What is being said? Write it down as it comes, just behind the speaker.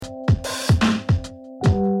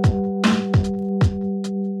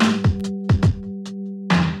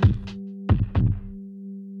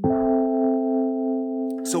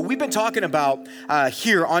been talking about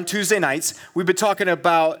here on Tuesday nights, we've been talking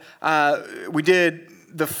about, we did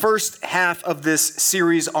the first half of this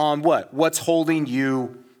series on what? What's holding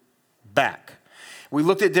you back? We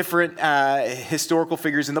looked at different historical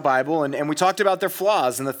figures in the Bible, and we talked about their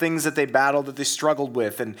flaws and the things that they battled, that they struggled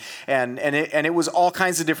with, and it was all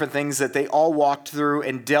kinds of different things that they all walked through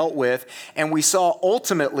and dealt with. And we saw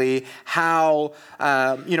ultimately how,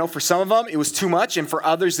 for some of them it was too much, and for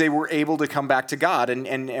others they were able to come back to God,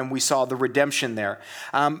 and we saw the redemption there.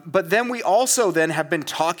 But then we also then have been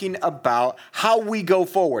talking about how we go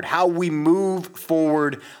forward, how we move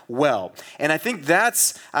forward well. And I think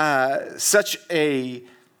that's such a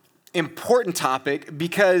important topic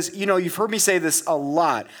because, you've heard me say this a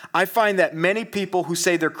lot. I find that many people who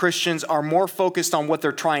say they're Christians are more focused on what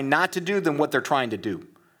they're trying not to do than what they're trying to do.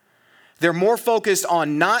 They're more focused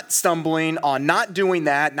on not stumbling, on not doing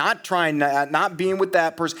that, not trying that, not being with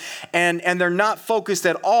that person, and they're not focused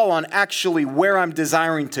at all on actually where I'm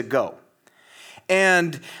desiring to go.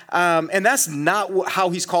 And that's not how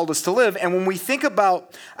he's called us to live. And when we think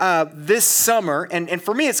about this summer, and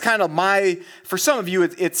for me, it's kind of for some of you,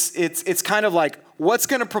 it's kind of like, what's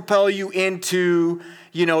going to propel you into,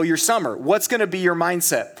 your summer? What's going to be your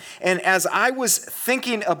mindset? And as I was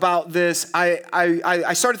thinking about this,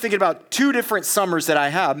 I started thinking about two different summers that I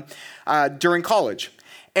had during college.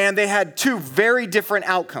 And they had two very different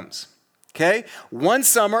outcomes. Okay, one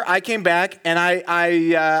summer I came back and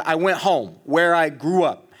I went home where I grew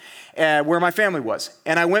up, where my family was.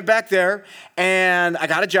 And I went back there and I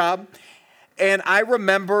got a job. And I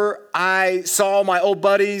remember I saw all my old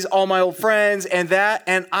buddies, all my old friends and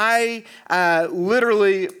I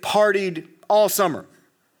literally partied all summer,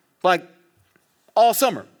 like all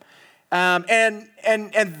summer. And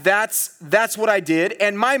that's what I did.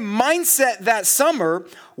 And my mindset that summer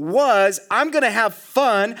was, I'm going to have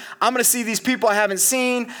fun. I'm going to see these people I haven't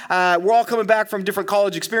seen. We're all coming back from different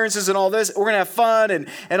college experiences and all this. We're going to have fun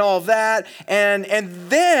and all of that. And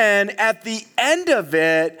then at the end of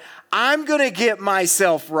it, I'm going to get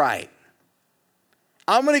myself right.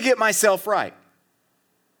 I'm going to get myself right.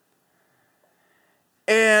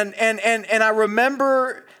 And I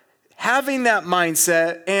remember having that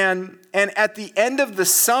mindset, and at the end of the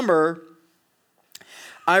summer,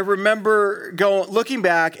 I remember looking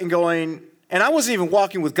back and going, and I wasn't even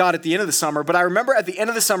walking with God at the end of the summer, but I remember at the end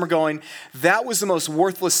of the summer going, that was the most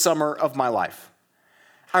worthless summer of my life.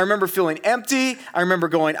 I remember feeling empty. I remember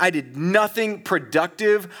going, I did nothing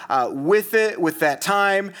productive with that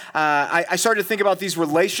time. I started to think about these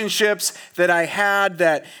relationships that I had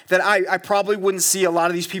that I probably wouldn't see a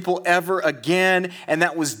lot of these people ever again, and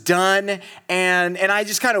that was done. And I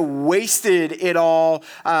just kind of wasted it all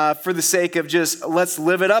for the sake of just, let's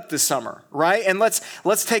live it up this summer, right? And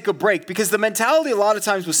let's take a break. Because the mentality a lot of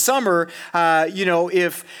times with summer,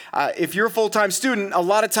 if you're a full-time student, a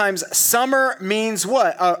lot of times summer means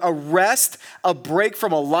what? A rest, a break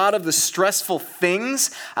from a lot of the stressful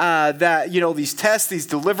things that, these tests, these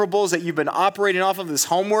deliverables that you've been operating off of, this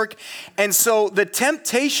homework. And so the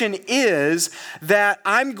temptation is that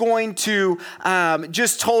I'm going to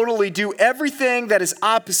just totally do everything that is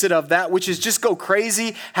opposite of that, which is just go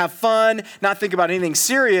crazy, have fun, not think about anything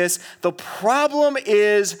serious. The problem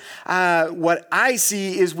is what I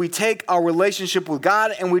see is we take our relationship with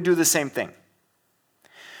God and we do the same thing.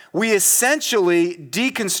 We essentially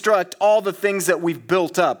deconstruct all the things that we've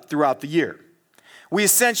built up throughout the year. We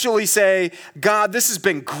essentially say, God, this has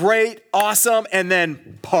been great, awesome, and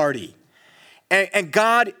then party. And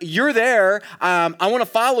God, you're there. I want to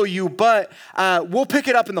follow you, but we'll pick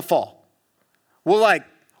it up in the fall. We'll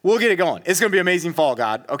get it going. It's going to be an amazing fall,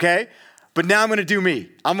 God, okay? But now I'm going to do me.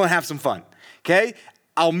 I'm going to have some fun, okay?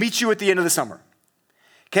 I'll meet you at the end of the summer,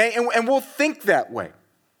 okay? And we'll think that way.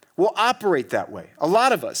 We'll operate that way, a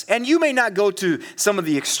lot of us. And you may not go to some of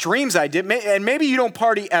the extremes I did, and maybe you don't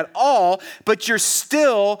party at all, but you're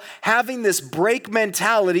still having this break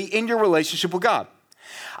mentality in your relationship with God.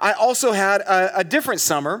 I also had a different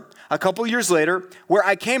summer, a couple years later, where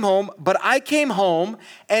I came home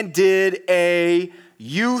and did a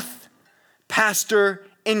youth pastor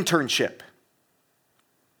internship.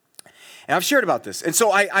 And I've shared about this. And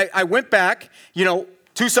so I went back,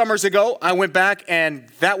 2 summers ago, I went back and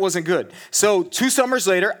that wasn't good. So 2 summers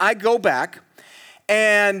later, I go back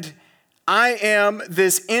and I am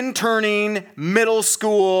this interning middle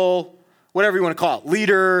school, whatever you want to call it,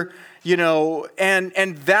 leader,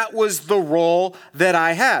 and that was the role that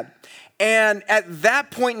I had. And at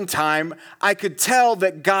that point in time, I could tell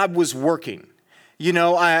that God was working. You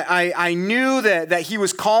know, I knew that he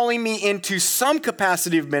was calling me into some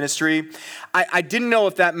capacity of ministry. I didn't know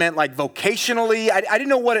if that meant like vocationally. I didn't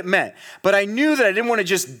know what it meant. But I knew that I didn't want to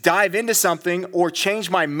just dive into something or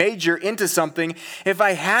change my major into something if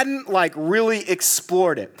I hadn't like really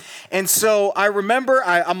explored it. And so I remember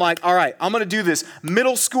I'm like, all right, I'm going to do this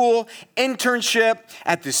middle school internship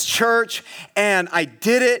at this church. And I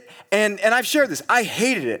did it. And I've shared this. I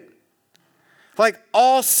hated it. Like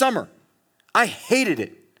all summer. I hated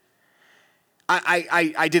it.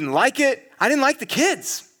 I didn't like it. I didn't like the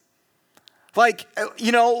kids. Like,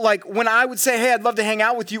 you know, like when I would say, hey, I'd love to hang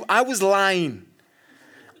out with you, I was lying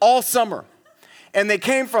all summer. And they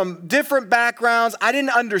came from different backgrounds. I didn't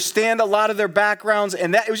understand a lot of their backgrounds.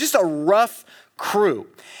 And it was just a rough crew.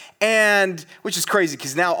 And which is crazy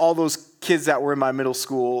because now all those kids that were in my middle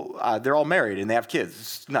school, they're all married and they have kids.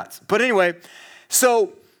 It's nuts. But anyway,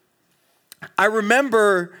 so I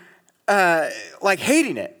remember like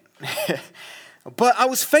hating it. But I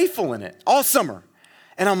was faithful in it all summer.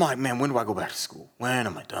 And I'm like, man, when do I go back to school? When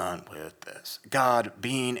am I done with this? God,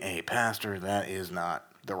 being a pastor, that is not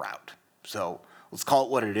the route. So let's call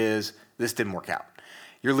it what it is. This didn't work out.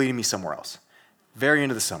 You're leading me somewhere else. Very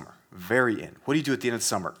end of the summer. Very end. What do you do at the end of the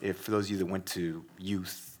summer? For those of you that went to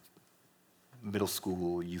youth, middle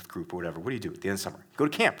school, youth group or whatever, what do you do at the end of the summer? Go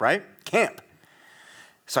to camp, right? Camp.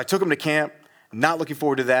 So I took them to camp. Not looking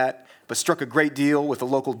forward to that, but struck a great deal with a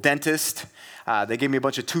local dentist. They gave me a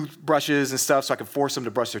bunch of toothbrushes and stuff so I could force them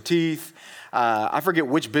to brush their teeth. I forget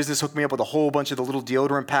which business hooked me up with a whole bunch of the little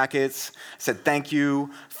deodorant packets. Said thank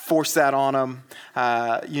you, forced that on them,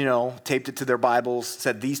 taped it to their Bibles,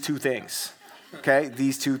 said these two things. Okay,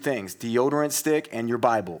 these two things, deodorant stick and your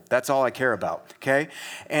Bible. That's all I care about, okay?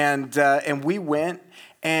 And we went.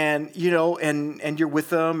 And, you know, and you're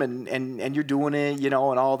with them and you're doing it, you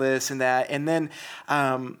know, and all this and that. And then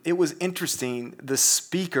it was interesting. The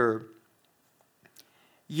speaker,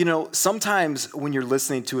 you know, sometimes when you're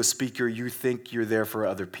listening to a speaker, you think you're there for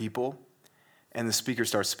other people. And the speaker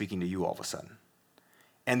starts speaking to you all of a sudden.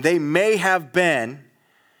 And they may have been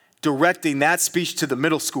directing that speech to the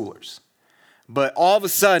middle schoolers. But all of a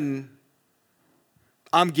sudden,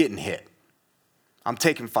 I'm getting hit. I'm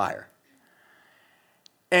taking fire.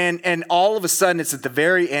 And all of a sudden, it's at the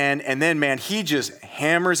very end, and then, man, he just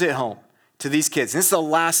hammers it home to these kids. And this is the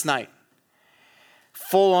last night.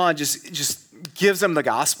 Full on, just gives them the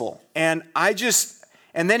gospel. And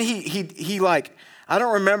then he like, I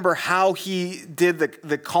don't remember how he did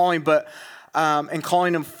the calling, but, and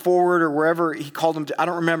calling them forward or wherever he called them to, I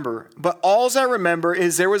don't remember. But all I remember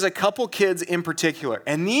is there was a couple kids in particular.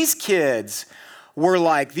 And these kids were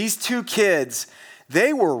like, these two kids,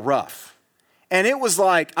 they were rough. And it was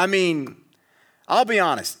like, I mean, I'll be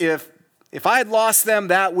honest. If I had lost them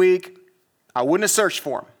that week, I wouldn't have searched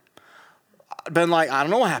for them. I'd been like, I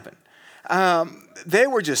don't know what happened. They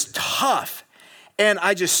were just tough. And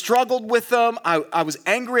I just struggled with them. I was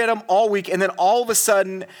angry at them all week. And then all of a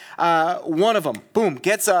sudden, one of them, boom,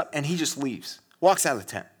 gets up and he just leaves. Walks out of the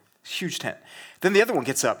tent. Huge tent. Then the other one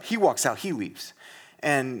gets up. He walks out. He leaves.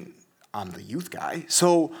 And I'm the youth guy.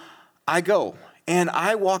 So I go. And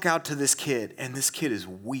I walk out to this kid, and this kid is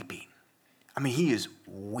weeping. I mean, he is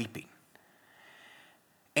weeping.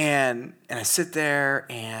 And I sit there,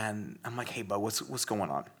 and I'm like, hey, bud, what's going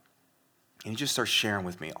on? And he just starts sharing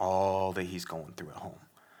with me all that he's going through at home,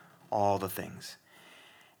 all the things.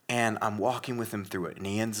 And I'm walking with him through it, and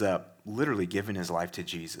he ends up literally giving his life to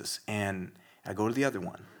Jesus. And I go to the other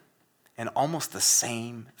one, and almost the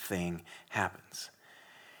same thing happens.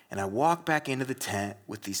 And I walk back into the tent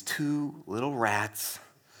with these two little rats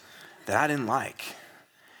that I didn't like.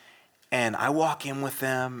 And I walk in with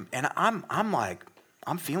them, and I'm like,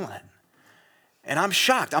 I'm feeling it. And I'm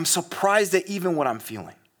shocked. I'm surprised at even what I'm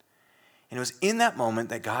feeling. And it was in that moment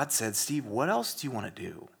that God said, Steve, what else do you want to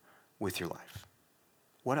do with your life?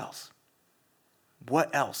 What else?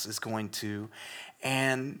 What else is going to?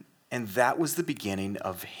 And that was the beginning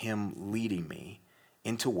of him leading me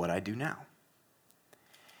into what I do now.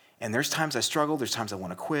 And there's times I struggle. There's times I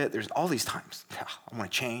want to quit. There's all these times. I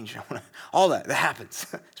want to change. All that happens,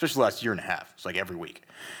 especially the last year and a half. It's like every week.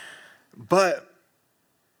 But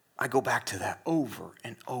I go back to that over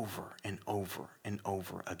and over and over and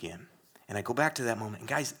over again. And I go back to that moment. And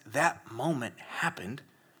guys, that moment happened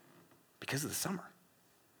because of the summer.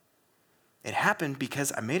 It happened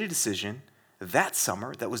because I made a decision that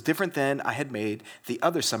summer that was different than I had made the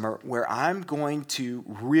other summer, where I'm going to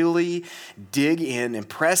really dig in and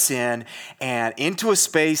press in and into a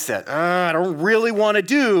space that I don't really want to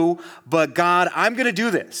do, but God, I'm going to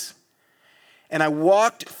do this. And I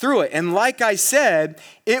walked through it. And like I said,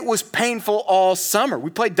 it was painful all summer. We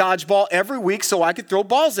played dodgeball every week so I could throw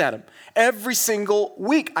balls at him. Every single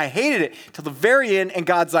week. I hated it till the very end. And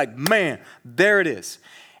God's like, man, there it is.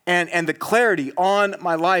 And the clarity on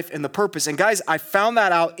my life and the purpose. And guys, I found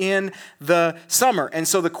that out in the summer. And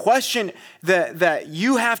so the question that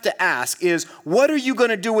you have to ask is, what are you going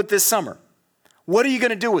to do with this summer? What are you going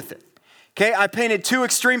to do with it? Okay, I painted two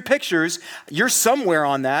extreme pictures. You're somewhere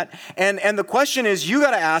on that. And the question is, you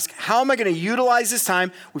got to ask, how am I going to utilize this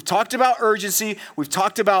time? We've talked about urgency. We've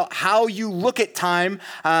talked about how you look at time,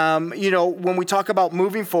 when we talk about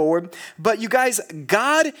moving forward. But you guys,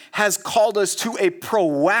 God has called us to a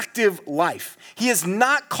proactive life. He has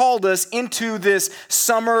not called us into this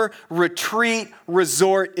summer retreat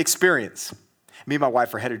resort experience. Me and my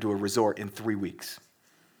wife are headed to a resort in 3 weeks.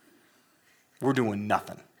 We're doing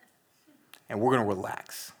nothing. And we're going to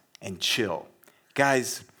relax and chill.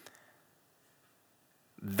 Guys,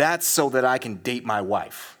 that's so that I can date my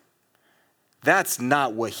wife. That's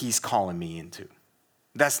not what he's calling me into.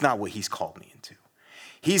 That's not what he's called me into.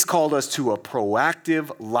 He's called us to a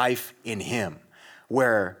proactive life in him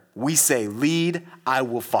where we say, lead, I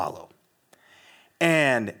will follow.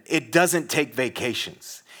 And it doesn't take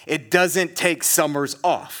vacations. It doesn't take summers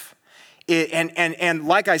off. And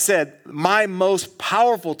like I said, my most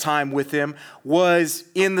powerful time with him was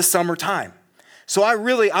in the summertime. So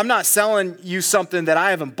I'm not selling you something that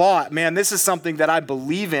I haven't bought. Man, this is something that I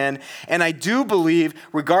believe in. And I do believe,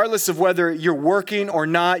 regardless of whether you're working or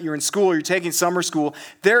not, you're in school or you're taking summer school,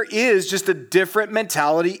 there is just a different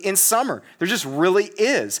mentality in summer. There just really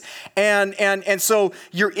is. And so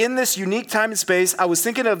you're in this unique time and space. I was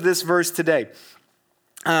thinking of this verse today.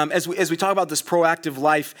 As we talk about this proactive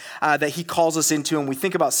life that he calls us into, and we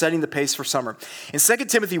think about setting the pace for summer. In 2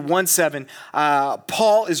 Timothy 1:7,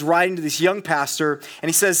 Paul is writing to this young pastor, and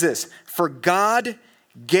he says this, "For God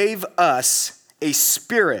gave us a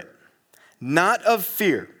spirit, not of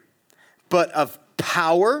fear, but of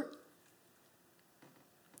power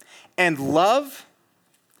and love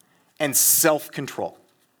and self-control."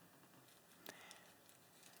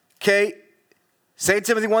 Okay? 2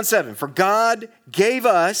 Timothy 1:7, for God gave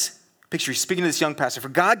us, picture he's speaking to this young pastor, for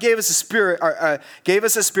God gave us a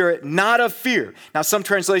spirit not of fear. Now some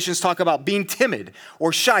translations talk about being timid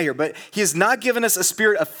or shy here, but he has not given us a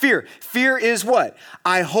spirit of fear. Fear is what?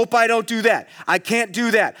 I hope I don't do that. I can't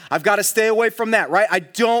do that. I've got to stay away from that, right? I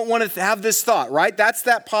don't want to have this thought, right? That's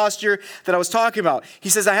that posture that I was talking about. He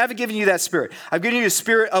says, I haven't given you that spirit. I've given you a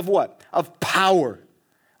spirit of what? Of power,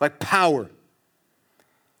 like power.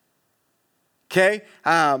 Okay,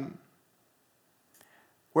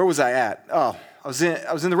 where was I at? Oh, I was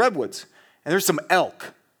in the redwoods, and there's some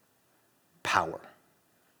elk. Power,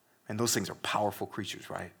 and those things are powerful creatures,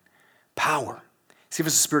 right? Power. He's given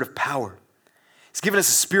us a spirit of power. He's given us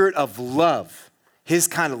a spirit of love, his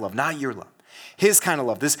kind of love, not your love. His kind of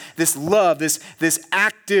love, this love, this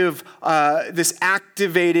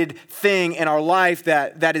activated thing in our life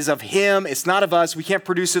that is of him. It's not of us. We can't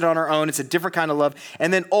produce it on our own. It's a different kind of love.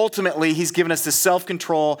 And then ultimately, he's given us this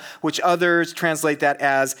self-control, which others translate that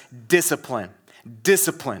as discipline.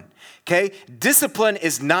 Discipline. Okay? Discipline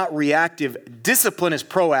is not reactive. Discipline is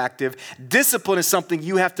proactive. Discipline is something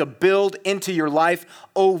you have to build into your life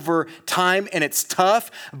over time, and it's tough,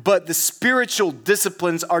 but the spiritual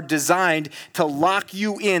disciplines are designed to lock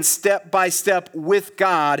you in step by step with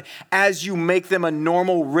God as you make them a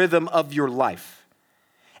normal rhythm of your life.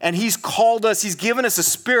 And he's called us, he's given us a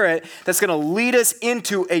spirit that's going to lead us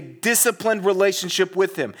into a disciplined relationship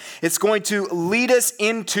with him. It's going to lead us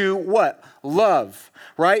into what? Love.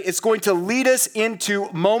 Right? It's going to lead us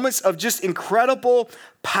into moments of just incredible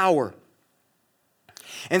power.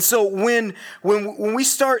 And so when we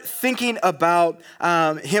start thinking about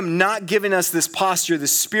him not giving us this posture, the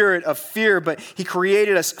spirit of fear, but he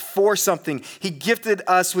created us for something. He gifted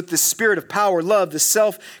us with the spirit of power, love, the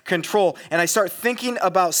self-control. And I start thinking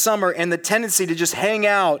about summer and the tendency to just hang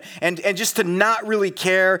out and just to not really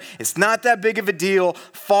care. It's not that big of a deal.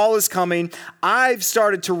 Fall is coming. I've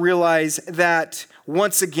started to realize that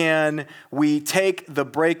once again, we take the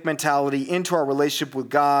break mentality into our relationship with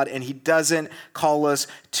God, and he doesn't call us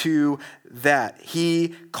to that.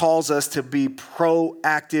 He calls us to be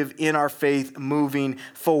proactive in our faith moving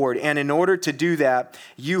forward. And in order to do that,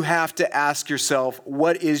 you have to ask yourself,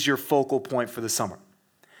 what is your focal point for the summer?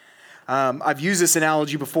 I've used this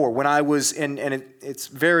analogy before when I was, it's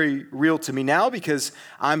very real to me now because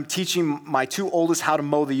I'm teaching my two oldest how to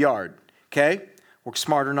mow the yard, okay? Work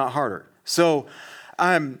smarter, not harder. So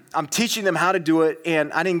I'm teaching them how to do it,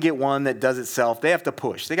 and I didn't get one that does itself. They have to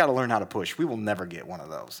push. They got to learn how to push. We will never get one of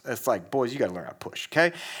those. It's like, boys, you got to learn how to push,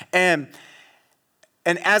 okay? And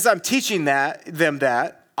And as I'm teaching them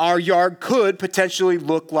that, our yard could potentially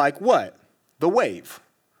look like what? The wave,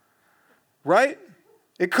 right?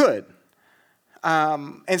 It could.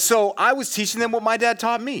 And so I was teaching them what my dad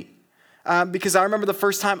taught me. Because I remember the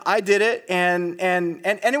first time I did it, and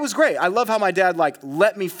it was great. I love how my dad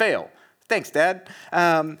let me fail. Thanks, Dad.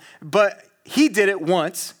 But he did it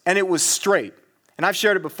once, and it was straight. And I've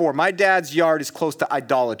shared it before. My dad's yard is close to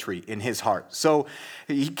idolatry in his heart, so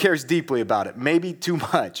he cares deeply about it, maybe too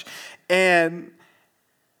much. And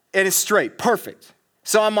it's straight, perfect.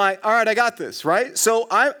 So I'm like, all right, I got this, right? So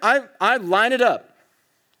I line it up,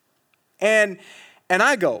 and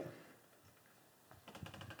I go.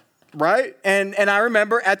 Right? And I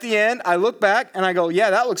remember at the end, I look back and I go,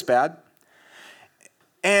 yeah, that looks bad.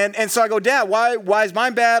 And so I go, Dad, why is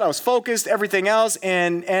mine bad? I was focused, everything else.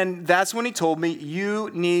 And that's when he told me, you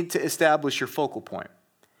need to establish your focal point.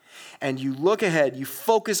 And you look ahead, you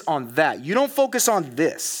focus on that. You don't focus on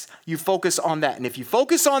this. You focus on that. And if you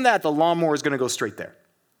focus on that, the lawnmower is going to go straight there.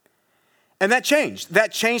 And that changed.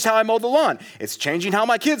 That changed how I mow the lawn. It's changing how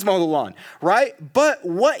my kids mow the lawn, right? But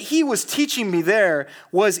what he was teaching me there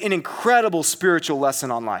was an incredible spiritual lesson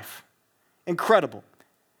on life. Incredible.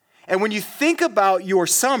 And when you think about your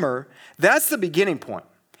summer, that's the beginning point,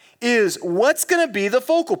 is what's going to be the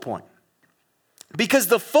focal point? Because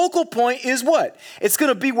the focal point is what? It's going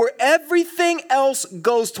to be where everything else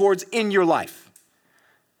goes towards in your life,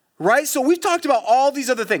 right? So we've talked about all these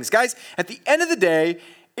other things. Guys, at the end of the day,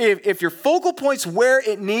 if your focal point's where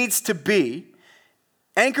it needs to be,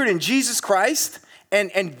 anchored in Jesus Christ,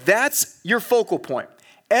 and that's your focal point,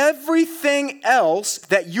 everything else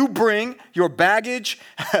that you bring, your baggage,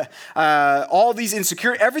 all these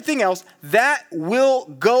insecurities, everything else, that will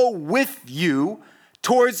go with you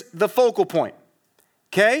towards the focal point,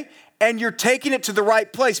 okay? And you're taking it to the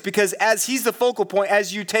right place, because as he's the focal point,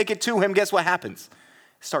 as you take it to him, guess what happens?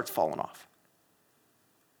 It starts falling off.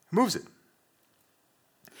 Moves it.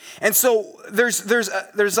 And so there's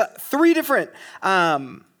three different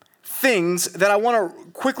things that I want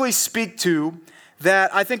to quickly speak to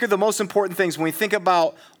that I think are the most important things when we think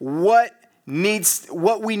about what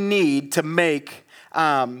we need to make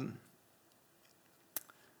what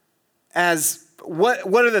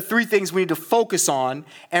are the three things we need to focus on,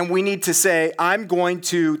 and we need to say, I'm going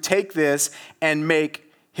to take this and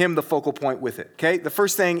make him the focal point with it, okay? The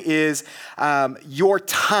first thing is your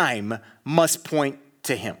time must point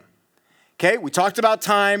to him. Okay, we talked about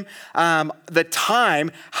time. The time,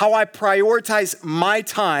 how I prioritize my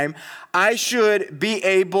time, I should be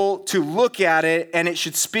able to look at it and it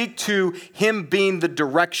should speak to him being the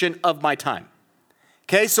direction of my time.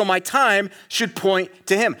 Okay, so my time should point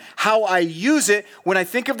to him. How I use it, when I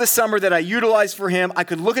think of the summer that I utilized for him, I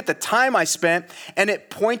could look at the time I spent and it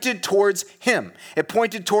pointed towards him. It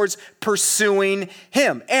pointed towards pursuing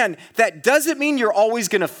him. And that doesn't mean you're always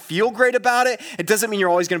going to feel great about it. It doesn't mean you're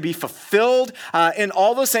always going to be fulfilled in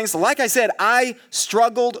all those things. Like I said, I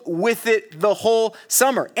struggled with it the whole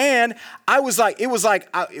summer. And it was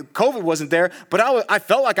like COVID wasn't there, but I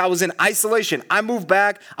felt like I was in isolation. I moved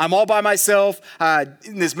back. I'm all by myself.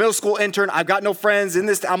 In this middle school intern, I've got no friends in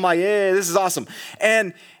this. I'm like, yeah, this is awesome.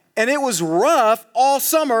 And it was rough all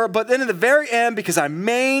summer, but then at the very end, because I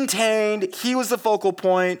maintained, he was the focal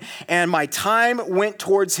point, and my time went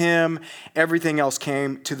towards him, everything else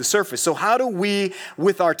came to the surface. So how do we,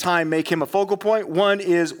 with our time, make him a focal point? One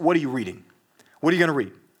is, what are you reading? What are you going to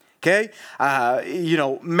read? Okay,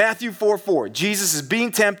 Matthew 4:4, Jesus is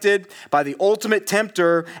being tempted by the ultimate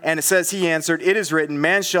tempter, and it says he answered, it is written,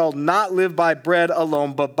 man shall not live by bread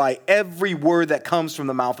alone, but by every word that comes from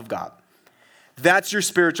the mouth of God. That's your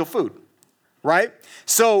spiritual food, right?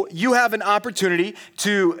 So you have an opportunity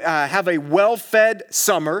to have a well-fed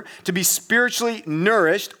summer, to be spiritually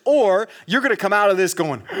nourished, or you're going to come out of this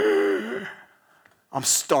going, I'm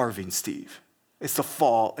starving, Steve. It's the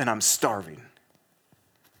fall, and I'm starving.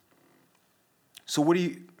 So what are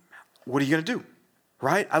you going to do,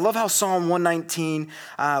 right? I love how Psalm 119,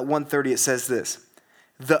 130, it says this.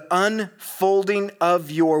 The unfolding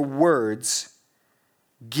of your words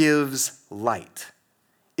gives light.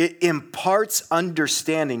 It imparts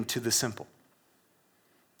understanding to the simple.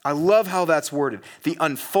 I love how that's worded. The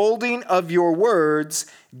unfolding of your words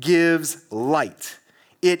gives light.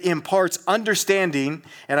 It imparts understanding,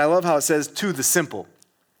 and I love how it says to the simple.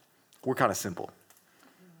 We're kind of simple.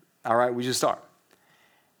 All right, we just are.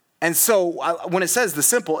 And so when it says the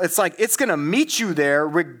simple, it's like it's going to meet you there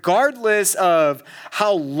regardless of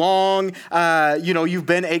how long you've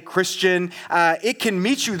been a Christian. It can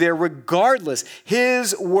meet you there regardless.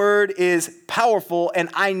 His word is powerful, and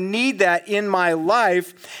I need that in my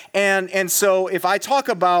life. And so if I talk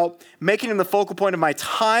about making him the focal point of my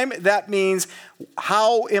time, that means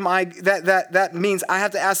that means I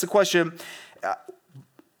have to ask the question,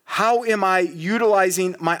 how am I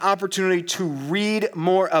utilizing my opportunity to read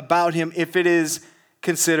more about him if it is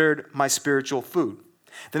considered my spiritual food?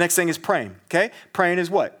 The next thing is praying, okay? Praying is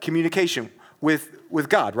what? Communication with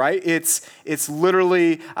God, right? It's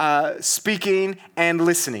literally speaking and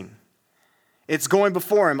listening. It's going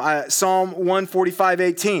before him. Psalm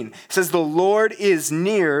 145:18 says, "The Lord is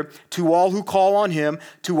near to all who call on him,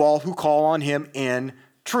 in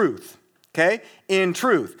truth." Okay? In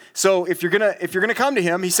truth. So if you're gonna come to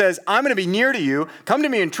him, he says, I'm gonna be near to you. Come to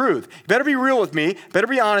me in truth. You better be real with me. Better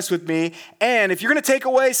be honest with me. And if you're gonna take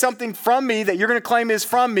away something from me that you're gonna claim is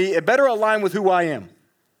from me, it better align with who I am.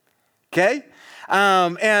 Okay?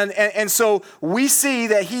 And so we see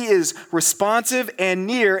that he is responsive and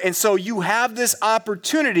near. And so you have this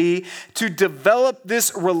opportunity to develop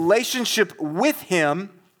this relationship with him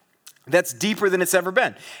that's deeper than it's ever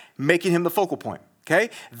been, making him the focal point.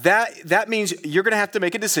 Okay, that means you're going to have to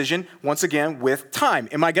make a decision, once again, with time.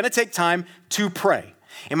 Am I going to take time to pray?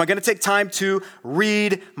 Am I going to take time to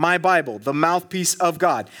read my Bible, the mouthpiece of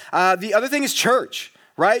God? The other thing is church,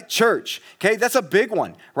 right? Church, okay? That's a big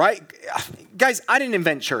one, right? Guys, I didn't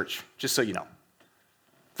invent church, just so you know.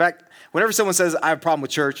 In fact, whenever someone says, I have a problem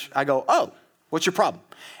with church, I go, oh, what's your problem?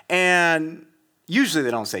 And usually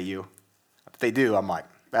they don't say you. If they do, I'm like,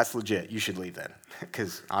 that's legit. You should leave then,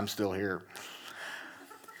 because I'm still here.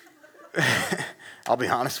 I'll be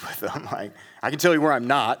honest with them. Like, I can tell you where I'm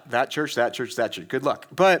not. That church, that church, that church. Good luck.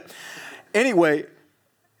 But anyway,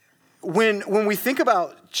 when we think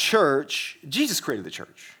about church, Jesus created the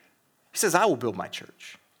church. He says, I will build my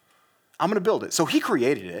church. I'm going to build it. So he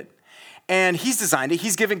created it, and he's designed it.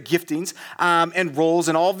 He's given giftings and roles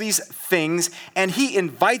and all these things, and he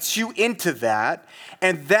invites you into that.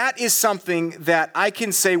 And that is something that I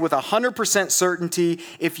can say with 100% certainty,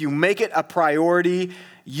 if you make it a priority,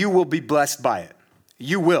 you will be blessed by it.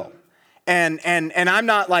 You will. And I'm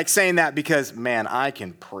not like saying that because, man, I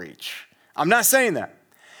can preach. I'm not saying that.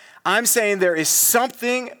 I'm saying there is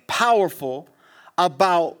something powerful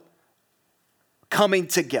about coming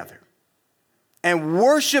together and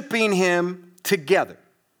worshiping him together.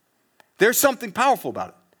 There's something powerful about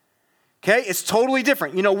it. Okay, it's totally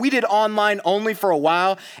different. You know, we did online only for a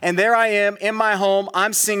while, and there I am in my home.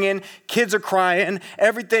 I'm singing, kids are crying,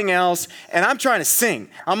 everything else, and I'm trying to sing.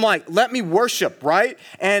 I'm like, let me worship, right?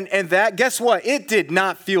 And that, guess what? It did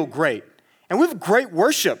not feel great. And we have great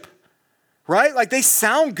worship, right? Like they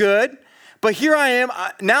sound good, but here I am.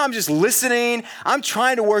 Now I'm just listening. I'm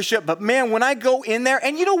trying to worship, but man, when I go in there,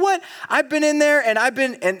 and you know what? I've been in there, and I've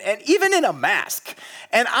been, and even in a mask,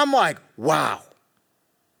 and I'm like, wow.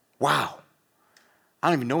 I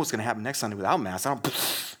don't even know what's going to happen next Sunday without a mask.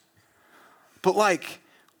 But like,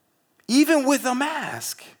 even with a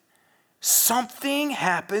mask, something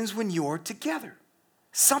happens when you're together.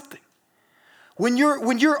 Something. When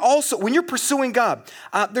you're pursuing God,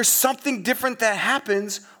 there's something different that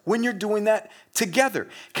happens when you're doing that together.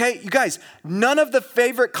 Okay, you guys, none of the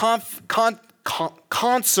favorite concerts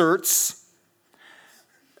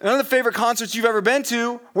you've ever been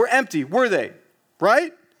to were empty, were they?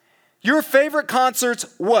 Right? Your favorite concerts,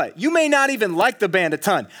 what? You may not even like the band a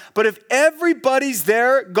ton, but if everybody's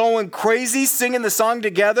there going crazy, singing the song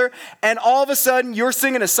together, and all of a sudden you're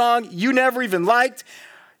singing a song you never even liked,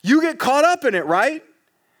 you get caught up in it, right?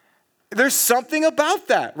 There's something about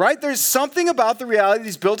that, right? There's something about the reality.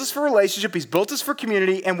 He's built us for relationship. He's built us for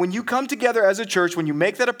community. And when you come together as a church, when you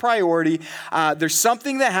make that a priority, there's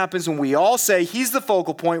something that happens when we all say he's the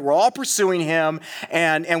focal point. We're all pursuing him.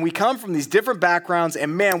 And we come from these different backgrounds.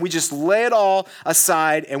 And man, we just lay it all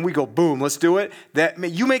aside and we go, boom, let's do it.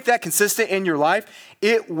 You make that consistent in your life,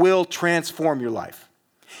 it will transform your life.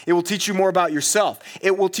 It will teach you more about yourself.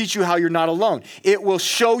 It will teach you how you're not alone. It will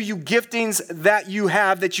show you giftings that you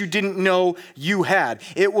have that you didn't know you had.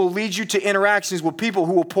 It will lead you to interactions with people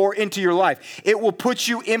who will pour into your life. It will put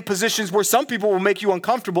you in positions where some people will make you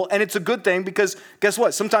uncomfortable, and it's a good thing because guess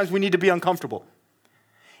what? Sometimes we need to be uncomfortable.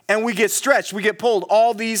 And we get stretched, we get pulled,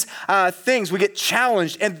 all these things, we get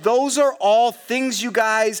challenged. And those are all things, you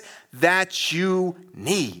guys, that you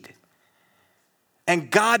need.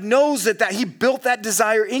 And God knows that he built that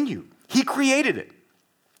desire in you. He created it.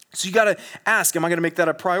 So you got to ask, am I going to make that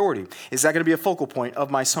a priority? Is that going to be a focal point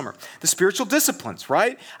of my summer? The spiritual disciplines,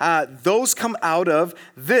 right? Those come out of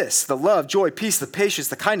this. The love, joy, peace, the patience,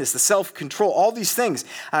 the kindness, the self-control, all these things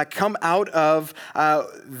come out of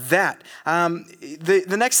that.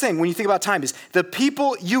 The next thing when you think about time is the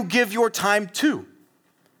people you give your time to.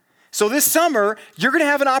 So this summer, you're going to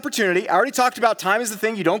have an opportunity. I already talked about time is the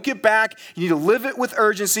thing you don't get back. You need to live it with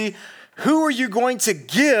urgency. Who are you going to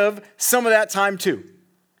give some of that time to?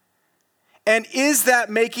 And is that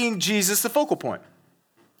making Jesus the focal point?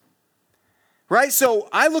 Right? So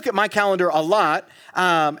I look at my calendar a lot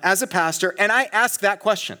as a pastor, and I ask that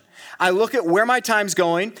question. I look at where my time's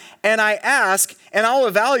going, and I ask, and I'll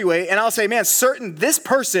evaluate, and I'll say, man, this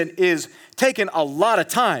person is taking a lot of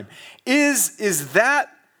time. Is that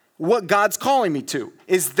what God's calling me to?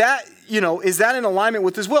 Is that in alignment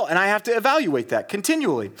with his will? And I have to evaluate that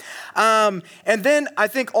continually. And then I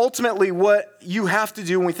think ultimately what you have to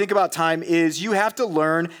do when we think about time is you have to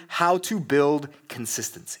learn how to build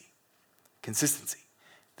consistency. Consistency.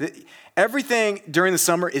 Everything during the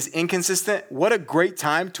summer is inconsistent. What a great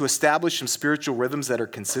time to establish some spiritual rhythms that are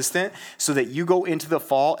consistent so that you go into the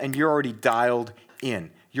fall and you're already dialed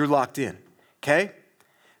in. You're locked in, okay?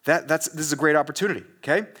 This is a great opportunity,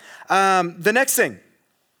 okay? The next thing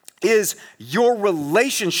is your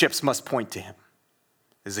relationships must point to him.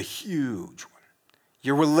 This is a huge one.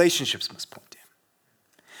 Your relationships must point to him.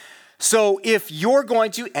 So if you're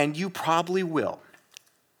going to, and you probably will,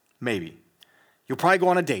 maybe, you'll probably go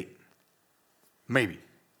on a date. Maybe.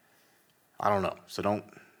 I don't know. So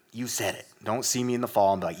you said it. Don't see me in the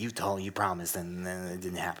fall and be like, you promised, and then it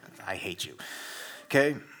didn't happen. I hate you.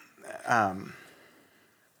 Okay?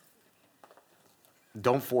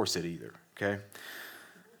 Don't force it either, okay?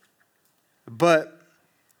 But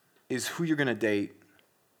is who you're going to date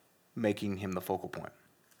making him the focal point?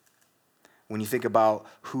 When you think about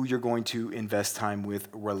who you're going to invest time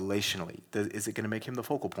with relationally, is it going to make him the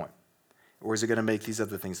focal point? Or is it going to make these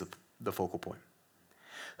other things the focal point?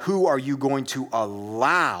 Who are you going to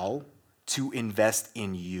allow to invest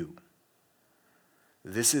in you?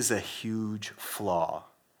 This is a huge flaw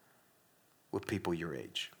with people your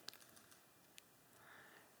age.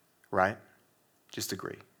 Right? Just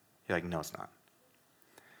agree. You're like, no, it's not.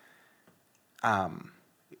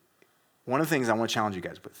 One of the things I want to challenge you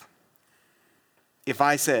guys with, if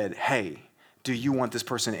I said, hey, do you want this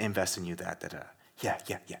person to invest in you? Yeah,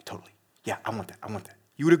 totally. Yeah, I want that.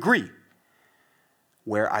 You would agree.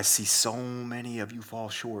 Where I see so many of you fall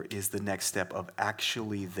short is the next step of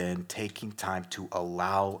actually then taking time to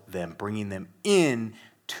allow them, bringing them in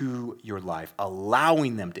to your life.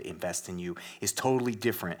 Allowing them to invest in you is totally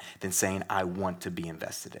different than saying, I want to be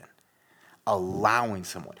invested in. Allowing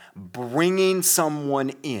someone, bringing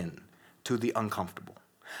someone in to the uncomfortable.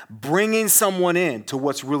 Bringing someone in to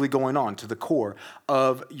what's really going on, to the core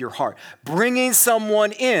of your heart. Bringing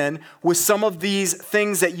someone in with some of these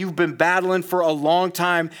things that you've been battling for a long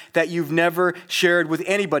time that you've never shared with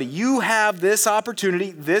anybody. You have this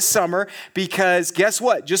opportunity this summer because guess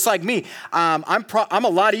what? Just like me, I'm a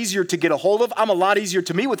lot easier to get a hold of. I'm a lot easier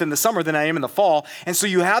to meet with in the summer than I am in the fall. And so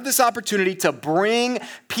you have this opportunity to bring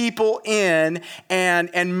people in and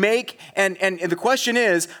the question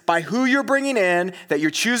is, by who you're bringing in, that you're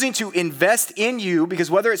choosing to invest in you,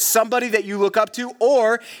 because whether it's somebody that you look up to,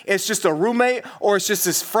 or it's just a roommate, or it's just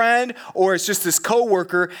this friend, or it's just this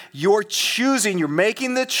coworker, you're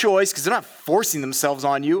making the choice, because they're not forcing themselves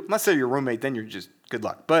on you. Unless they're your roommate, then you're just good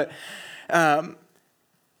luck. But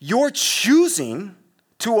you're choosing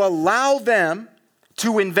to allow them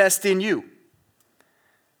to invest in you.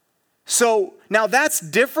 So now that's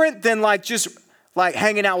different than just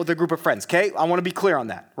hanging out with a group of friends, okay? I want to be clear on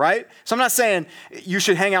that, right? So I'm not saying you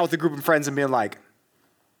should hang out with a group of friends and being like,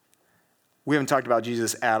 we haven't talked about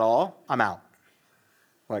Jesus at all. I'm out.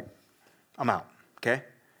 I'm out, okay?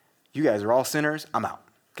 You guys are all sinners. I'm out,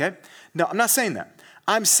 okay? No, I'm not saying that.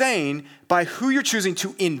 I'm saying by who you're choosing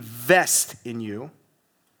to invest in you,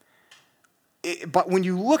 but when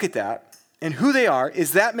you look at that and who they are,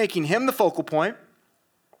 is that making him the focal point,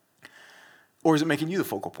 or is it making you the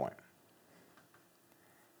focal point?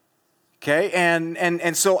 Okay,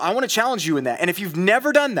 and so I want to challenge you in that. And if you've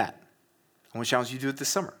never done that, I want to challenge you to do it this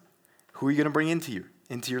summer. Who are you going to bring into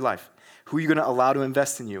your life? Who are you going to allow to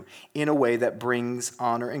invest in you in a way that brings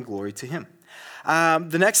honor and glory to him?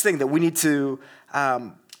 The next thing that we need to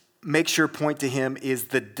make sure point to him is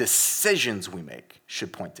the decisions we make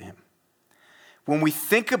should point to him. When we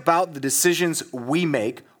think about the decisions we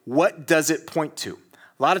make, what does it point to?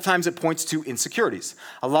 A lot of times it points to insecurities.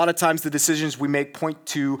 A lot of times the decisions we make point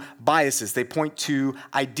to biases. They point to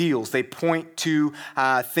ideals. They point to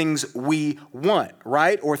things we want,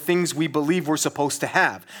 right? Or things we believe we're supposed to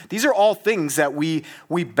have. These are all things that we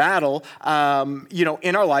battle,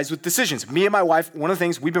 in our lives with decisions. Me and my wife, one of the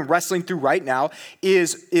things we've been wrestling through right now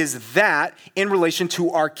is that in relation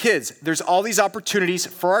to our kids. There's all these opportunities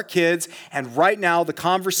for our kids, and right now the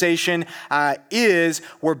conversation is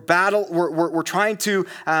we're trying to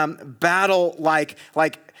battle like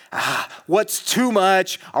what's too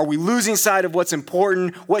much? Are we losing sight of what's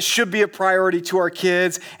important? What should be a priority to our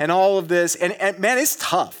kids? And all of this. And man, it's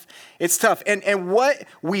tough. It's tough. And what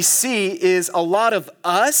we see is a lot of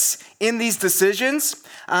us in these decisions,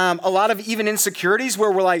 a lot of even insecurities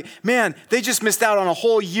where we're like, man, they just missed out on a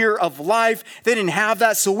whole year of life. They didn't have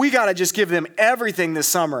that, so we got to just give them everything this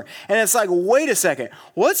summer. And it's like, wait a second.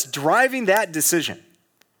 What's driving that decision?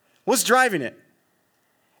 What's driving it?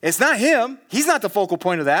 It's not him. He's not the focal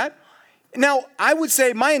point of that. Now, I would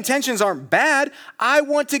say my intentions aren't bad. I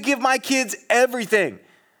want to give my kids everything.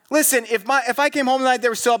 Listen, if I came home tonight, they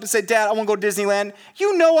were still up and said, Dad, I want to go to Disneyland.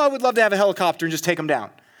 I would love to have a helicopter and just take them down.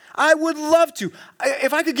 I would love to.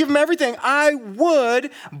 If I could give them everything, I would.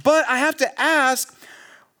 But I have to ask,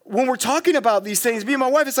 when we're talking about these things, me and my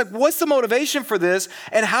wife, it's like, what's the motivation for this?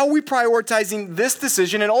 And how are we prioritizing this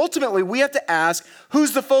decision? And ultimately, we have to ask,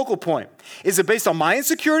 who's the focal point? Is it based on my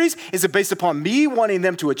insecurities? Is it based upon me wanting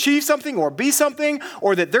them to achieve something or be something?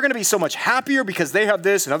 Or that they're going to be so much happier because they have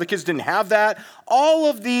this and other kids didn't have that? All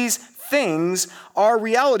of these things are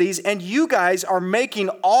realities, and you guys are making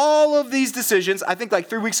all of these decisions. I think like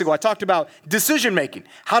 3 weeks ago, I talked about decision making,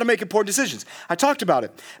 how to make important decisions. I talked about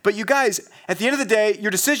it. But you guys, at the end of the day,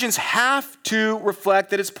 your decisions have to reflect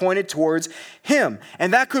that it's pointed towards Him.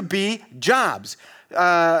 And that could be jobs.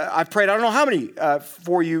 I've prayed, I don't know how many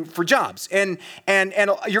for you for jobs. And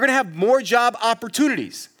you're going to have more job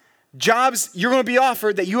opportunities. Jobs you're going to be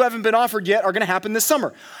offered that you haven't been offered yet are going to happen this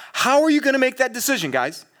summer. How are you going to make that decision,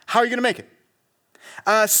 guys? How are you going to make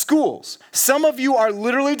it? Schools. Some of you are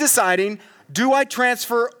literally deciding, do I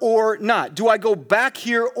transfer or not? Do I go back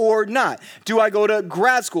here or not? Do I go to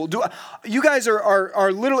grad school? You guys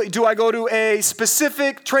are literally, do I go to a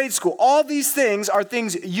specific trade school? All these things are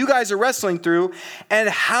things you guys are wrestling through. And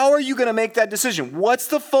how are you going to make that decision? What's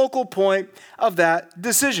the focal point of that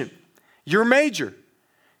decision? Your major.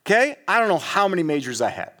 Okay? I don't know how many majors I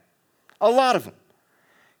had. A lot of them.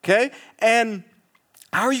 Okay? And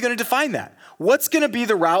how are you going to define that? What's going to be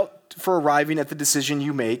the route for arriving at the decision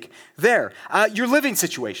you make there? Your living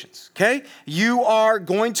situations, okay? You are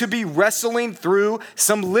going to be wrestling through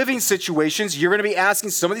some living situations. You're going to be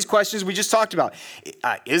asking some of these questions we just talked about.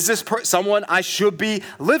 Is this someone I should be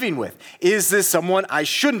living with? Is this someone I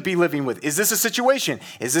shouldn't be living with? Is this a situation?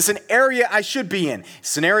 Is this an area I should be in?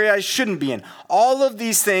 Scenario I shouldn't be in? All of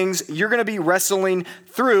these things you're going to be wrestling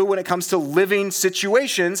through when it comes to living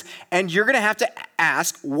situations, and you're going to have to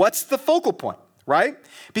ask, what's the focal point? Right?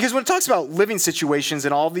 Because when it talks about living situations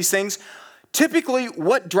and all of these things, typically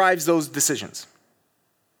what drives those decisions?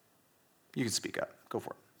 You can speak up. Go for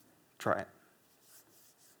it. Try it.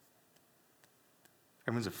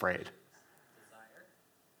 Everyone's afraid.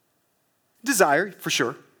 Desire, for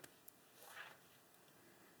sure.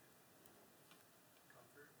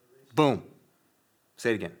 Boom.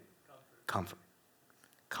 Say it again. Comfort.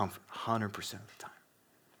 100% of the time.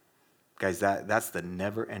 Guys, that's the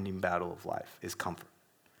never-ending battle of life, is comfort.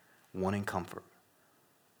 Wanting comfort.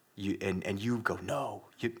 You go, no.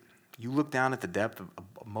 You look down at the depth of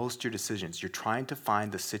most of your decisions. You're trying to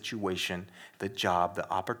find the situation, the job, the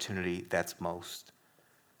opportunity that's most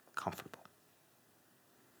comfortable.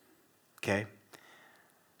 Okay?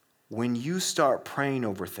 When you start praying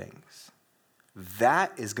over things,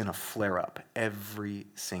 that is going to flare up every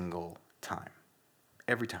single time.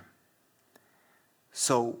 Every time.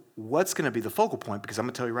 So what's going to be the focal point? Because I'm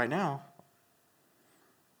going to tell you right now,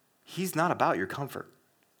 He's not about your comfort.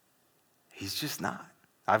 He's just not.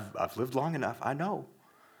 I've lived long enough. I know.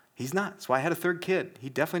 He's not. That's why I had a third kid. He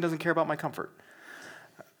definitely doesn't care about my comfort.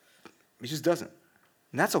 He just doesn't.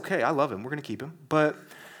 And that's okay. I love him. We're going to keep him. But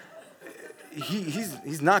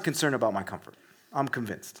he's not concerned about my comfort. I'm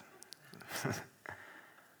convinced.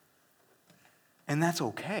 And that's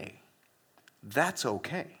okay. That's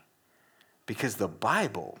okay. Because the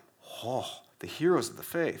Bible, the heroes of the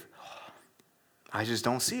faith, I just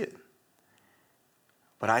don't see it.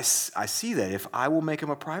 But I see that if I will make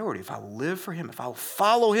Him a priority, if I will live for Him, if I will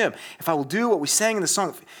follow Him, if I will do what we sang in the song,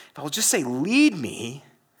 if I will just say, lead me,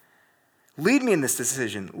 Lead me in this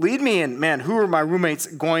decision. Lead me in, man, who are my roommates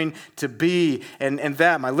going to be and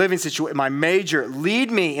that, my living situation, my major. Lead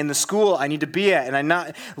me in the school I need to be at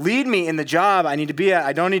lead me in the job I need to be at,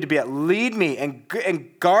 I don't need to be at. Lead me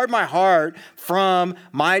and guard my heart from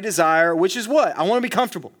my desire, which is what? I want to be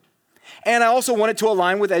comfortable. And I also want it to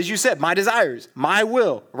align with, as you said, my desires, my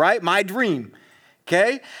will, right? My dream.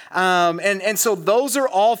 Okay? And so those are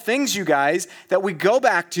all things, you guys, that we go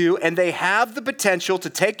back to, and they have the potential to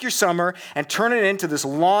take your summer and turn it into this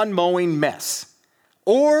lawn mowing mess.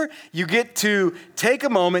 Or you get to take a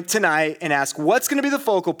moment tonight and ask, what's going to be the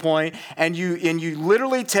focal point? And you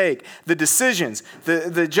literally take the decisions,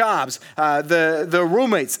 the jobs, the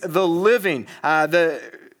roommates, the living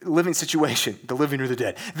situation, the living or the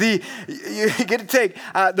dead. You get to take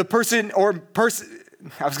the person or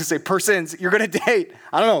I was going to say persons you're going to date.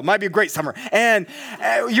 I don't know. It might be a great summer. And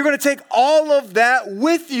you're going to take all of that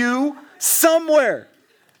with you somewhere.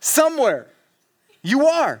 Somewhere. You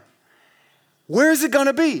are. Where is it going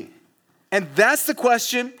to be? And that's the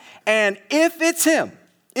question. And if it's him,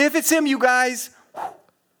 you guys,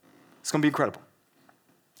 it's going to be incredible.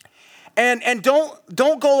 And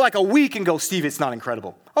don't go like a week and go, Steve, it's not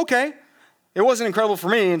incredible. Okay. It wasn't incredible for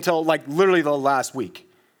me until like literally the last week.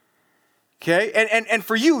 Okay, and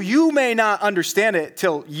for you may not understand it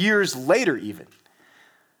till years later even.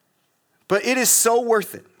 But it is so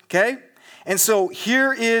worth it, okay? And so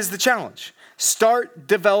here is the challenge. Start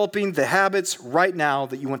developing the habits right now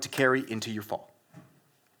that you want to carry into your fall.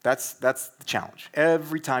 That's the challenge.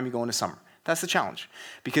 Every time you go into summer. That's the challenge.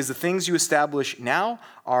 Because the things you establish now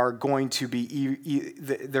are going to be,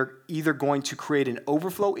 they're either going to create an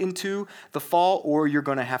overflow into the fall, or you're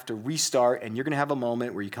going to have to restart, and you're going to have a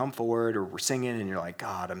moment where you come forward, or we're singing, and you're like,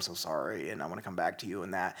 God, I'm so sorry, and I want to come back to you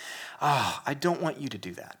and that. I don't want you to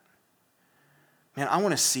do that. Man, I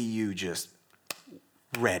want to see you just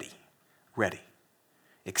ready,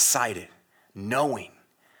 excited, knowing,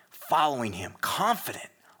 following him, confident.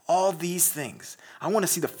 All these things. I want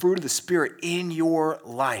to see the fruit of the Spirit in your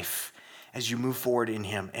life as you move forward in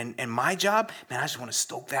him. And my job, man, I just want to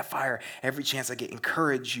stoke that fire every chance I get.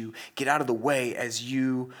 Encourage you. Get out of the way as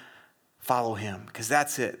you follow him. Because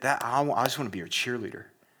that's it. I just want to be your cheerleader.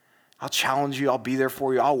 I'll challenge you. I'll be there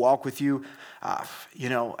for you. I'll walk with you.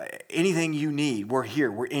 Anything you need, we're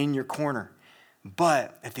here. We're in your corner.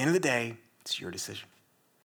 But at the end of the day, it's your decision.